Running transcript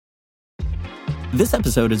This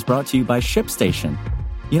episode is brought to you by ShipStation.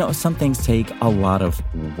 You know, some things take a lot of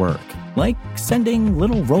work, like sending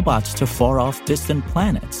little robots to far-off distant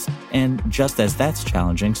planets. And just as that's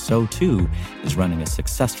challenging, so too is running a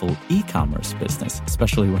successful e-commerce business,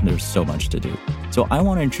 especially when there's so much to do. So I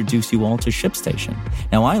want to introduce you all to ShipStation.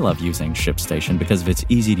 Now, I love using ShipStation because of its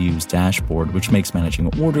easy-to-use dashboard, which makes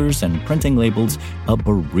managing orders and printing labels a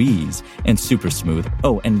breeze and super smooth.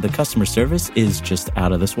 Oh, and the customer service is just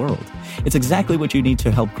out of this world. It's exactly what you need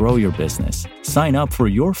to help grow your business. Sign up for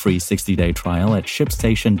your free 60-day trial at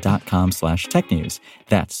shipstation.com/technews.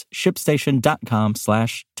 That's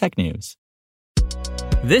shipstation.com/technews.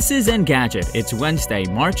 This is Engadget. It's Wednesday,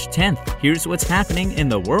 March 10th. Here's what's happening in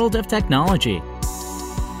the world of technology.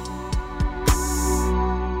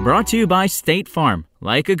 Brought to you by State Farm.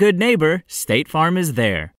 Like a good neighbor, State Farm is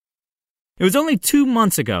there. It was only 2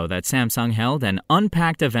 months ago that Samsung held an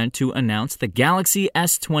Unpacked event to announce the Galaxy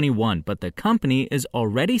S21, but the company is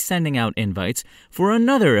already sending out invites for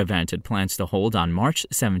another event it plans to hold on March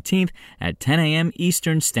 17th at 10 a.m.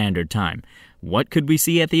 Eastern Standard Time. What could we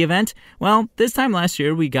see at the event? Well, this time last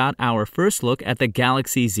year, we got our first look at the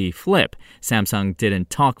Galaxy Z Flip. Samsung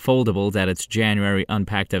didn't talk foldables at its January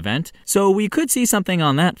Unpacked event, so we could see something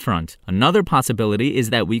on that front. Another possibility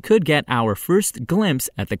is that we could get our first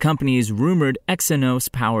glimpse at the company's rumored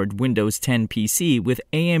Exynos-powered Windows 10 PC with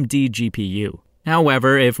AMD GPU.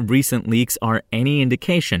 However, if recent leaks are any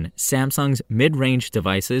indication, Samsung's mid-range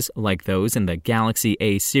devices, like those in the Galaxy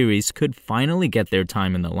A series, could finally get their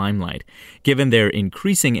time in the limelight. Given their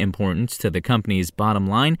increasing importance to the company's bottom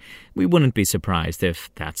line, we wouldn't be surprised if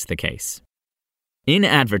that's the case. In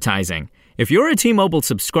advertising, if you're a T-Mobile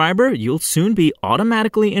subscriber, you'll soon be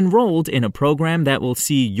automatically enrolled in a program that will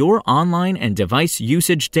see your online and device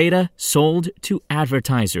usage data sold to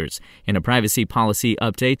advertisers. In a privacy policy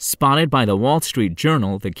update spotted by the Wall Street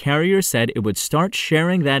Journal, the carrier said it would start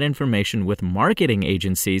sharing that information with marketing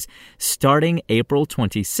agencies starting April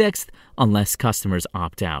 26th, unless customers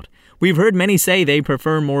opt out. We've heard many say they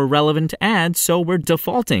prefer more relevant ads, so we're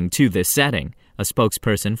defaulting to this setting. A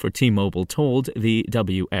spokesperson for T-Mobile told the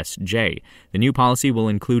WSJ. The new policy will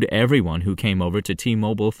include everyone who came over to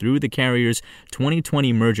T-Mobile through the carrier's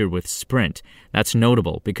 2020 merger with Sprint. That's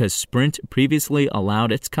notable because Sprint previously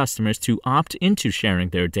allowed its customers to opt into sharing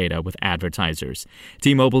their data with advertisers.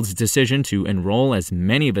 T-Mobile's decision to enroll as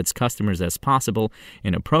many of its customers as possible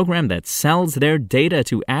in a program that sells their data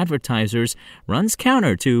to advertisers runs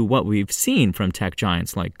counter to what we've seen from tech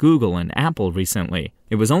giants like Google and Apple recently.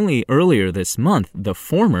 It was only earlier this month the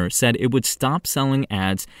former said it would stop selling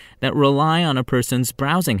ads that rely on a person's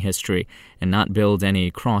browsing history and not build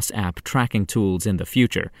any cross-app tracking tools in the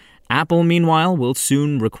future. Apple, meanwhile, will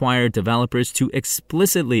soon require developers to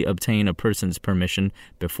explicitly obtain a person's permission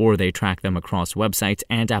before they track them across websites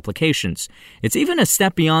and applications. It's even a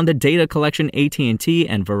step beyond the data collection AT&T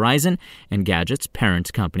and Verizon, Engadget's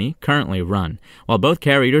parent company, currently run. While both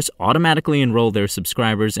carriers automatically enroll their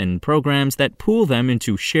subscribers in programs that pool them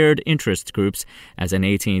into shared interest groups, as an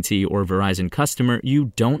AT&T or Verizon customer,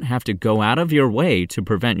 you don't have to go out of your way to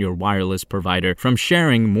prevent your wireless provider from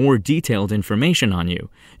sharing more detailed information on you.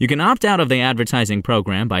 You can opt out of the advertising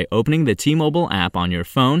program by opening the T-Mobile app on your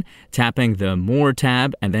phone, tapping the More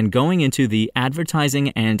tab, and then going into the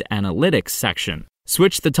Advertising and Analytics section.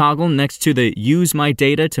 Switch the toggle next to the Use My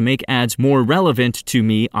Data to make ads more relevant to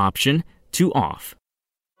me option to off.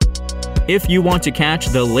 If you want to catch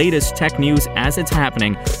the latest tech news as it's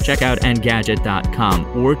happening, check out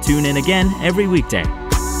Engadget.com or tune in again every weekday.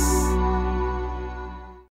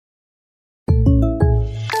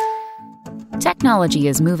 Technology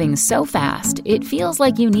is moving so fast, it feels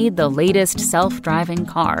like you need the latest self-driving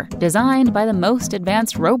car designed by the most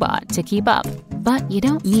advanced robot to keep up. But you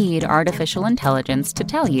don't need artificial intelligence to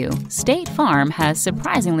tell you State Farm has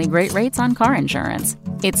surprisingly great rates on car insurance.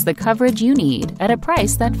 It's the coverage you need at a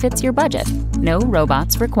price that fits your budget. No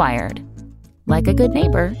robots required. Like a good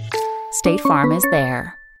neighbor, State Farm is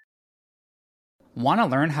there. Want to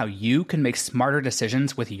learn how you can make smarter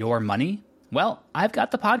decisions with your money? Well, I've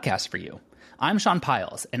got the podcast for you. I'm Sean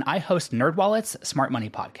Piles, and I host NerdWallet's Smart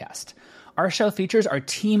Money Podcast. Our show features our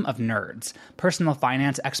team of nerds, personal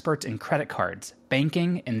finance experts in credit cards,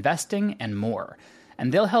 banking, investing, and more.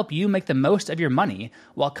 And they'll help you make the most of your money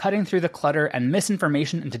while cutting through the clutter and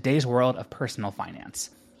misinformation in today's world of personal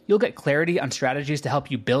finance. You'll get clarity on strategies to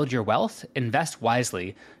help you build your wealth, invest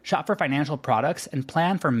wisely, shop for financial products, and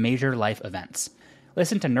plan for major life events.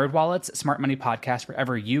 Listen to NerdWallet's Smart Money Podcast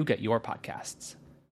wherever you get your podcasts.